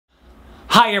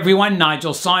Hi everyone,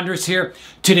 Nigel Saunders here.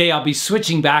 Today I'll be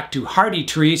switching back to hardy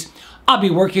trees. I'll be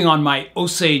working on my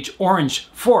Osage Orange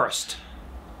forest.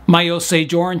 My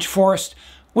Osage Orange forest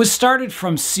was started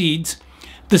from seeds.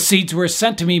 The seeds were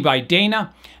sent to me by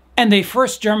Dana, and they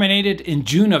first germinated in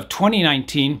June of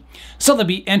 2019, so they'll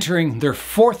be entering their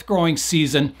fourth growing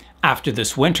season after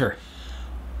this winter.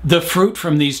 The fruit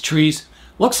from these trees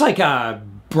looks like a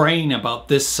brain about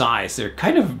this size. They're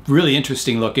kind of really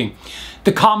interesting looking.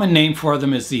 The common name for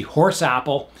them is the horse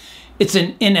apple. It's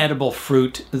an inedible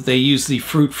fruit. They use the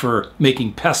fruit for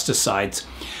making pesticides.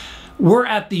 We're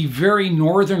at the very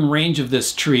northern range of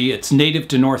this tree. It's native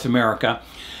to North America,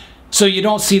 so you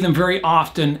don't see them very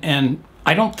often, and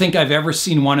I don't think I've ever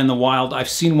seen one in the wild. I've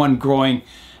seen one growing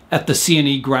at the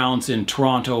C&E grounds in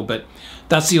Toronto, but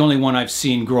that's the only one I've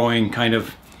seen growing kind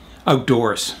of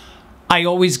outdoors. I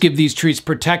always give these trees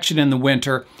protection in the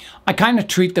winter. I kind of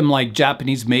treat them like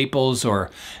Japanese maples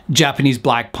or Japanese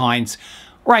black pines,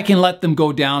 where I can let them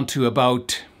go down to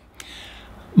about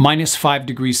 -5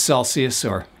 degrees Celsius,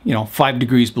 or 5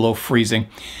 degrees below freezing,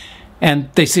 and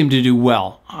they seem to do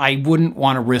well. I wouldn't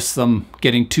want to risk them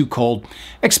getting too cold,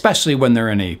 especially when they're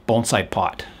in a bonsai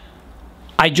pot.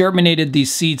 I germinated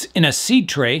these seeds in a seed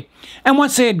tray, and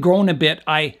once they had grown a bit,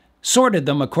 I sorted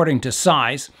them according to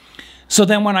size. So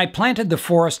then when I planted the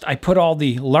forest, I put all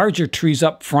the larger trees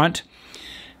up front,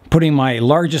 putting my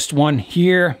largest one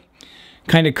here,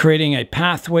 kind of creating a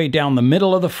pathway down the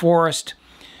middle of the forest.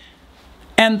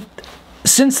 And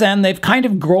since then, they've kind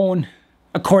of grown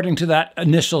according to that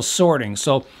initial sorting.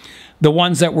 So the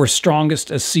ones that were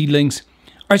strongest as seedlings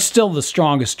are still the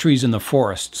strongest trees in the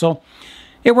forest. So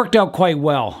it worked out quite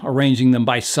well, arranging them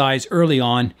by size early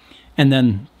on, and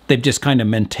then they've just kind of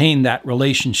maintained that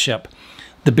relationship.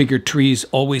 The bigger trees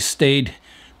always stayed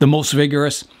the most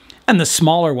vigorous, and the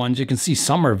smaller ones, you can see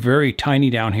some are very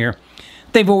tiny down here.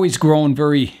 They've always grown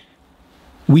very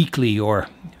weakly or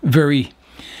very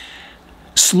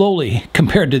slowly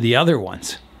compared to the other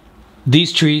ones.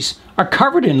 These trees are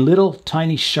covered in little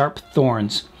tiny sharp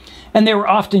thorns, and they were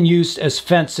often used as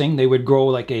fencing. They would grow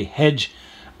like a hedge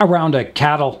around a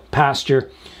cattle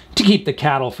pasture to keep the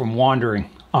cattle from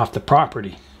wandering off the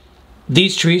property.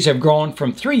 These trees have grown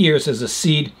from 3 years as a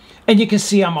seed, and you can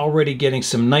see I'm already getting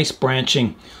some nice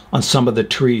branching on some of the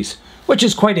trees, which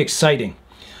is quite exciting.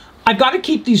 I've got to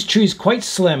keep these trees quite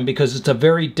slim because it's a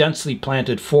very densely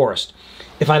planted forest.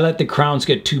 If I let the crowns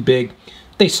get too big,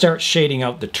 they start shading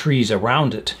out the trees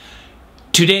around it.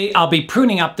 Today I'll be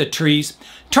pruning up the trees,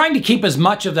 trying to keep as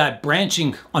much of that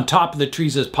branching on top of the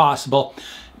trees as possible,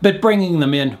 but bringing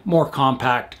them in more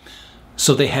compact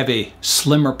so they have a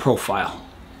slimmer profile.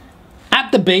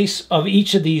 At the base of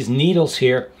each of these needles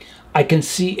here, I can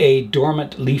see a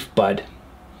dormant leaf bud.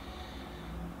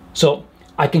 So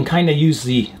I can kind of use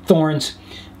the thorns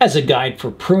as a guide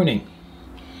for pruning.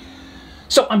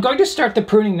 So I'm going to start the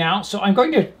pruning now. So I'm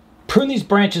going to prune these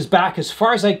branches back as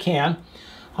far as I can.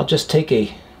 I'll just take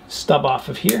a stub off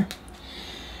of here.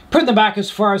 Prune them back as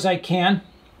far as I can,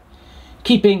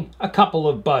 keeping a couple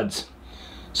of buds.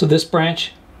 So this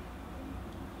branch,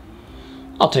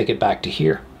 I'll take it back to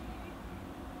here.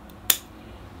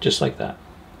 Just like that.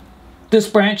 This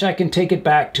branch, I can take it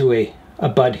back to a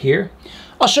bud here.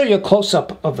 I'll show you a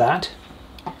close-up of that.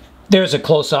 There's a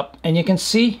close-up, and you can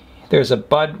see there's a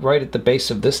bud right at the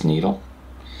base of this needle.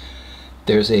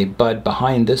 There's a bud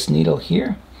behind this needle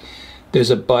here. There's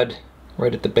a bud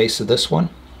right at the base of this one.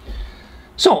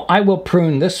 So I will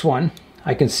prune this one.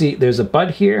 I can see there's a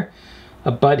bud here,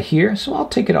 so I'll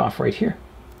take it off right here,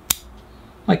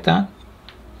 like that.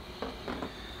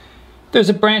 There's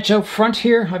a branch out front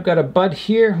here. I've got a bud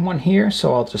here, one here,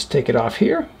 so I'll just take it off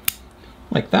here,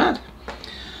 like that.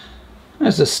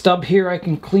 There's a stub here I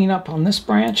can clean up on this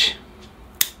branch.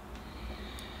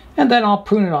 And then I'll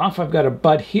prune it off. I've got a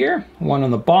bud here, one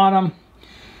on the bottom,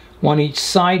 one each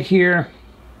side here.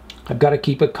 I've got to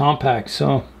keep it compact,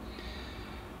 so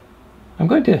I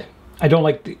don't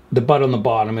like the bud on the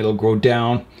bottom. It'll grow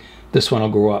down. This one will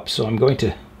grow up, so I'm going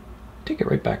to take it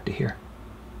right back to here,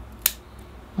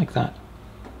 like that.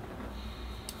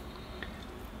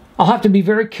 I'll have to be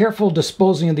very careful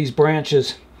disposing of these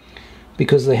branches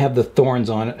because they have the thorns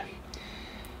on it.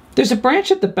 There's a branch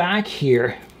at the back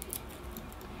here.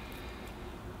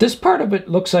 This part of it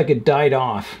looks like it died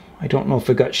off. I don't know if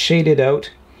it got shaded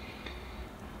out.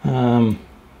 But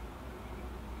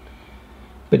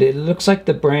it looks like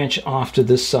the branch off to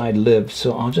this side lived,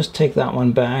 so I'll just take that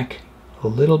one back a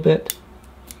little bit.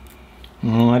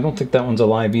 Oh, I don't think that one's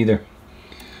alive either.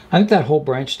 I think that whole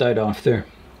branch died off there.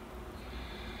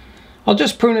 I'll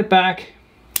just prune it back,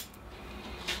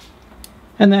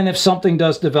 and then if something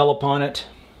does develop on it,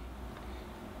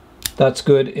 that's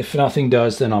good. If nothing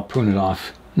does, then I'll prune it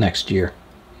off next year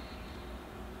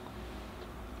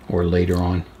or later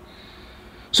on.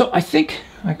 So I think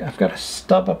I've got a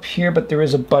stub up here, but there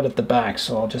is a bud at the back,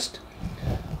 so I'll just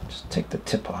take the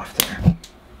tip off there,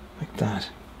 like that.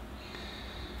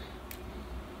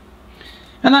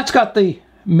 And that's got the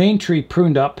main tree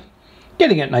pruned up,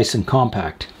 getting it nice and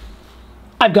compact.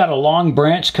 I've got a long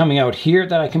branch coming out here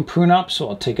that I can prune up, so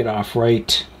I'll take it off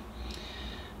right.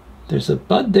 There's a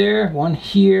bud there, one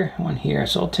here,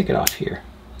 so I'll take it off here.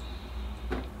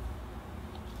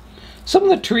 Some of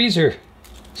the trees are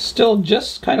still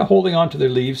just kind of holding on to their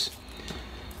leaves.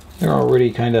 They're already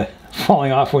kind of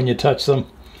falling off when you touch them.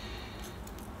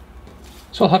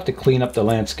 So I'll have to clean up the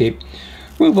landscape,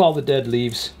 remove all the dead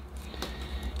leaves.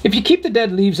 If you keep the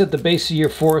dead leaves at the base of your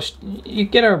forest, you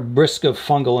get a risk of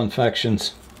fungal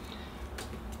infections.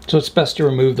 So it's best to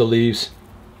remove the leaves.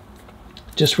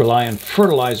 Just rely on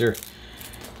fertilizer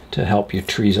to help your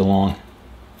trees along,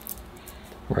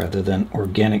 rather than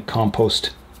organic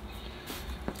compost.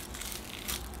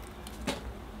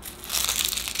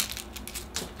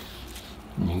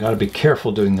 And you got to be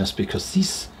careful doing this because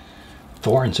these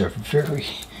thorns are very,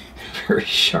 very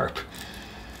sharp.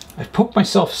 I've poked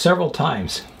myself several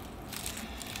times.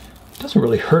 It doesn't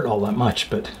really hurt all that much,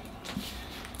 but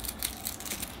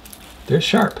they're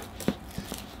sharp.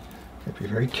 Gotta be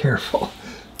very careful.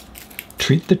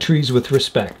 Treat the trees with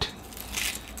respect.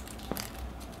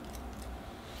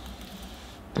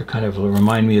 They kind of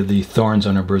remind me of the thorns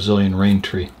on a Brazilian rain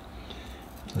tree.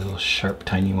 Little sharp,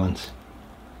 tiny ones.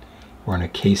 Or an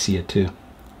acacia too.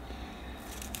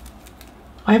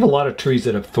 I have a lot of trees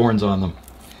that have thorns on them.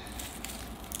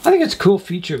 I think it's a cool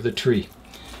feature of the tree.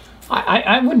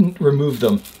 I wouldn't remove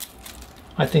them.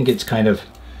 I think it's kind of,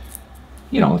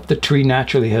 you know, if the tree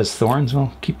naturally has thorns,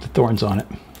 well, keep the thorns on it.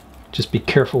 Just be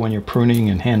careful when you're pruning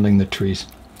and handling the trees.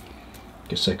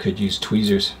 Guess I could use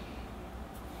tweezers.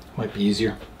 Might be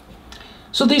easier.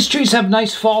 So these trees have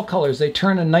nice fall colors. They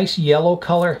turn a nice yellow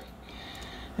color,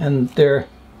 and they're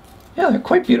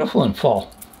quite beautiful in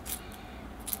fall.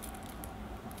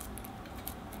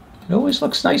 It always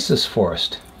looks nice, this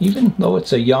forest, even though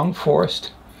it's a young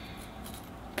forest.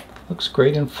 Looks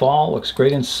great in fall, looks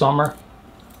great in summer.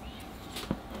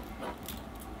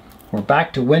 We're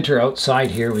back to winter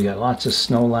outside here. We got lots of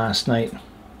snow last night.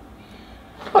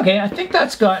 Okay, I think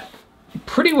that's got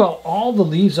pretty well all the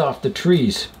leaves off the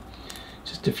trees.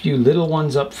 Just a few little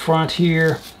ones up front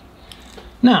here.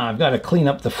 Now I've got to clean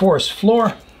up the forest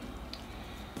floor,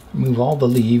 remove all the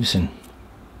leaves and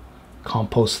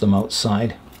compost them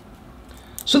outside.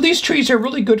 So these trees are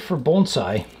really good for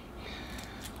bonsai.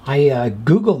 I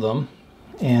Googled them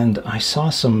and I saw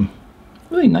some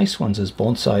really nice ones as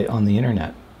bonsai on the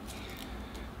internet.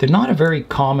 They're not a very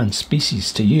common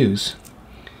species to use.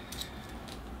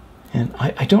 And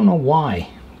I don't know why,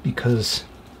 because,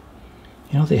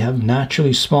 you know, they have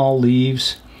naturally small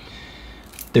leaves.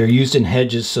 They're used in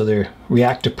hedges, so they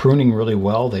react to pruning really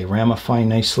well. They ramify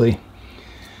nicely.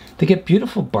 They get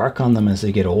beautiful bark on them as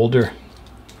they get older.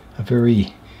 A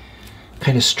very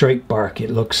kind of straight bark. It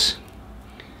looks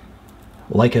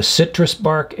like a citrus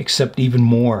bark, except even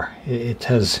more. It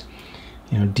has,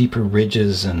 you know, deeper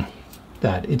ridges and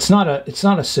that. It's not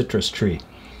a citrus tree,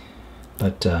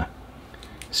 but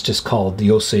it's just called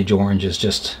the Osage Orange. Is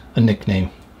just a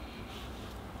nickname.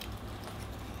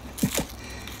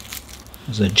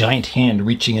 There's a giant hand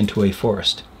reaching into a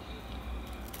forest.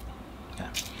 Yeah.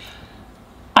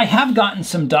 I have gotten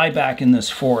some dieback in this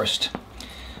forest.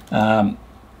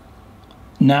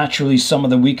 Naturally, some of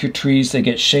the weaker trees, they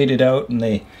get shaded out and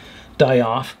they die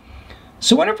off.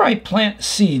 So whenever I plant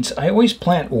seeds, I always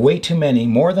plant way too many,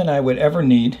 more than I would ever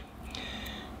need.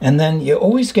 And then you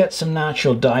always get some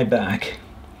natural dieback.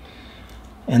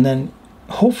 And then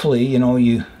hopefully, you know,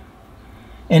 you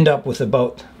end up with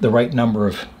about the right number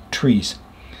of trees.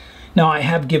 Now I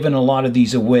have given a lot of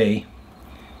these away,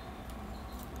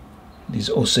 these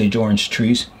Osage Orange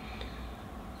trees.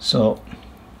 So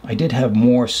I did have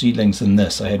more seedlings than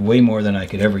this. I had way more than I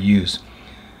could ever use.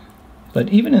 But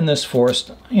even in this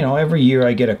forest, you know, every year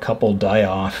I get a couple die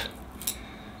off.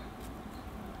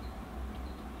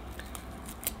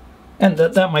 And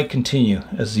that might continue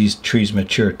as these trees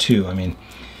mature too. I mean,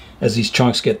 as these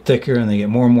trunks get thicker and they get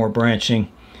more and more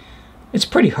branching, it's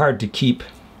pretty hard to keep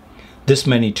this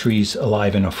many trees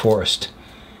alive in a forest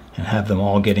and have them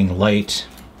all getting light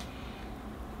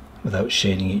without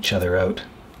shading each other out.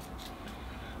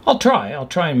 I'll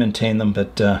try and maintain them,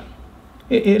 but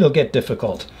it'll get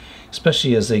difficult,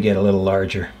 especially as they get a little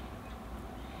larger.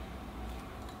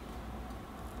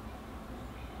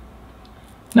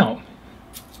 Now,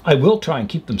 I will try and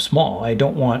keep them small. I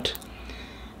don't want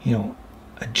you know,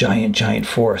 a giant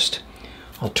forest.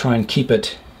 I'll try and keep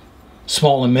it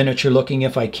small and miniature looking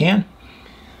if I can.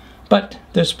 But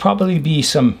there's probably be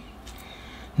some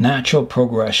natural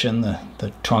progression.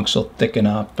 The trunks will thicken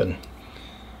up, and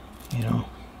you know,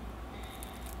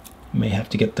 may have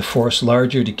to get the forest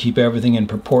larger to keep everything in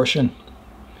proportion.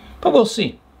 But we'll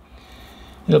see.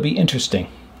 It'll be interesting.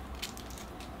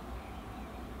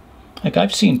 Like,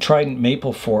 I've seen trident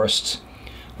maple forests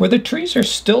where the trees are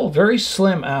still very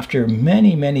slim after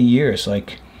many years,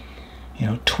 like, you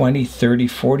know, 20, 30,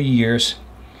 40 years.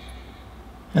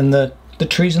 And the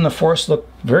trees in the forest look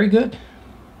very good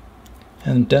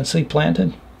and densely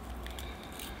planted.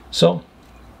 So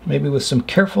maybe with some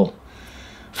careful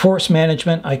forest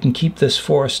management, I can keep this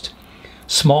forest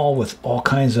small with all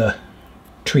kinds of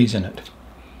trees in it.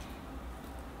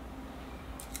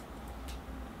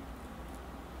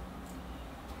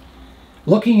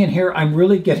 Looking in here, I'm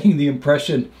really getting the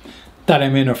impression that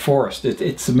I'm in a forest.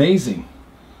 It's amazing.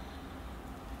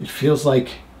 It feels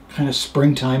like kind of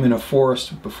springtime in a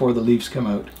forest before the leaves come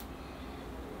out. It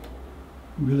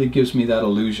really gives me that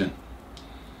illusion.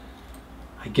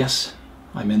 I guess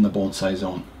I'm in the bonsai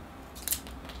zone.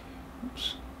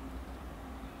 Oops.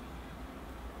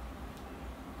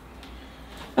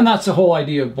 And that's the whole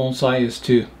idea of bonsai, is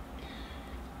to,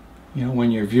 you know,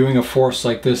 when you're viewing a forest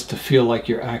like this, to feel like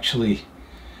you're actually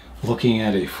looking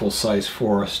at a full-size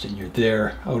forest and you're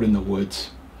there out in the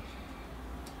woods.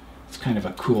 It's kind of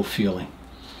a cool feeling.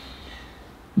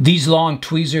 These long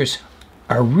tweezers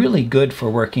are really good for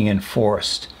working in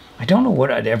forest. I don't know what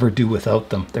I'd ever do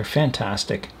without them. They're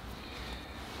fantastic.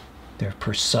 They're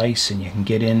precise and you can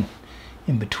get in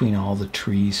between all the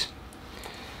trees.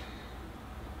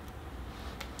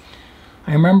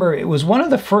 I remember it was one of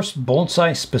the first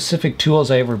bonsai specific tools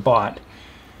I ever bought.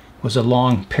 Was a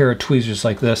long pair of tweezers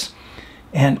like this,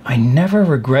 and I never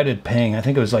regretted paying. I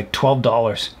think it was like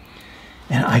 $12,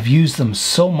 and I've used them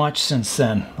so much since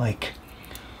then. Like,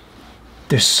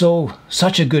 they're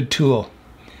such a good tool,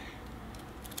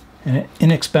 and an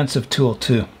inexpensive tool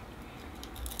too.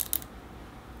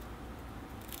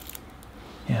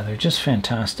 Yeah, they're just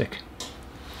fantastic.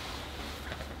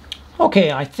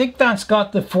 Okay, I think that's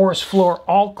got the forest floor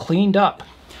all cleaned up.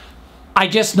 I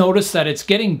just noticed that it's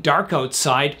getting dark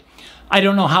outside. I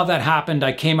don't know how that happened.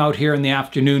 I came out here in the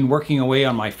afternoon working away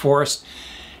on my forest,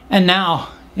 and now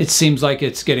it seems like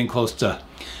it's getting close to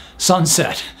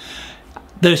sunset.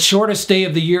 The shortest day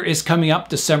of the year is coming up,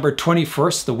 December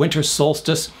 21st, the winter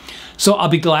solstice. So I'll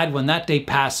be glad when that day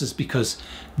passes, because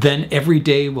then every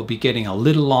day will be getting a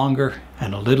little longer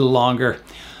and a little longer,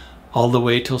 all the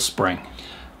way till spring.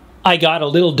 I got a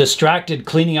little distracted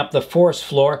cleaning up the forest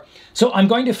floor, so I'm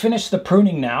going to finish the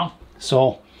pruning now.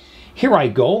 So here I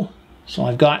go. So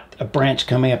I've got a branch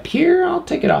coming up here. I'll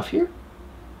take it off here.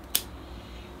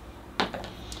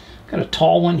 Got a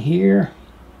tall one here.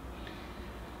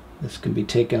 This can be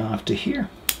taken off to here.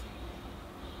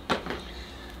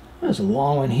 There's a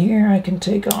long one here I can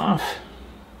take off.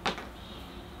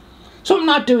 So I'm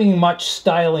not doing much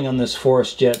styling on this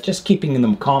forest yet, just keeping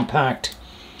them compact.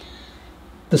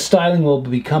 The styling will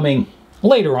be coming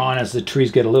later on as the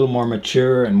trees get a little more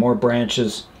mature and more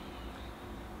branches.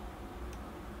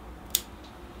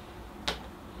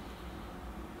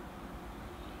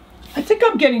 I think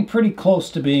I'm getting pretty close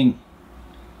to being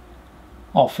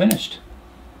all finished.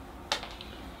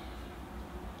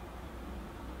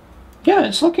 Yeah,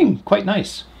 it's looking quite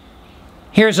nice.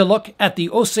 Here's a look at the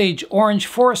Osage Orange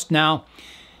forest now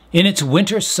in its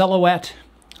winter silhouette.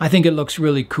 I think it looks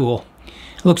really cool.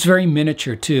 It looks very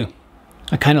miniature too.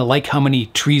 I kind of like how many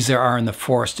trees there are in the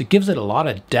forest. It gives it a lot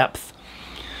of depth.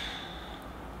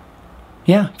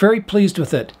 Yeah, very pleased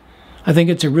with it. I think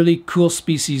it's a really cool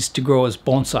species to grow as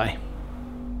bonsai.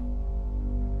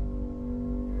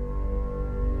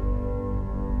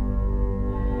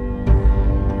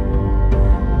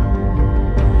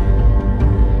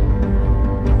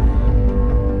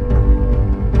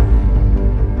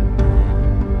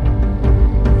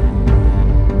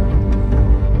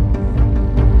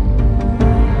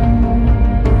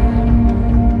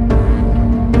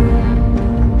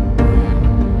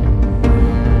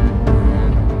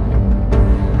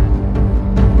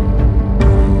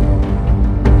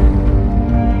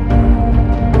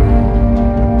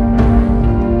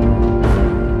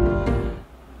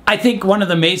 I think one of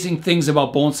the amazing things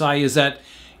about bonsai is that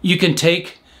you can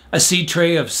take a seed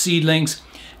tray of seedlings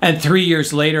and 3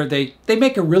 years later they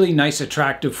make a really nice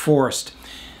attractive forest.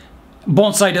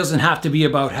 Bonsai doesn't have to be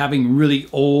about having really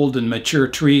old and mature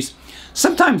trees.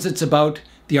 Sometimes it's about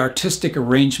the artistic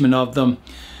arrangement of them,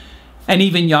 and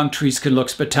even young trees can look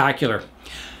spectacular.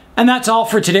 And that's all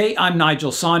for today. I'm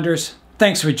Nigel Saunders.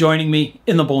 Thanks for joining me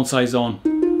in the Bonsai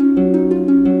Zone.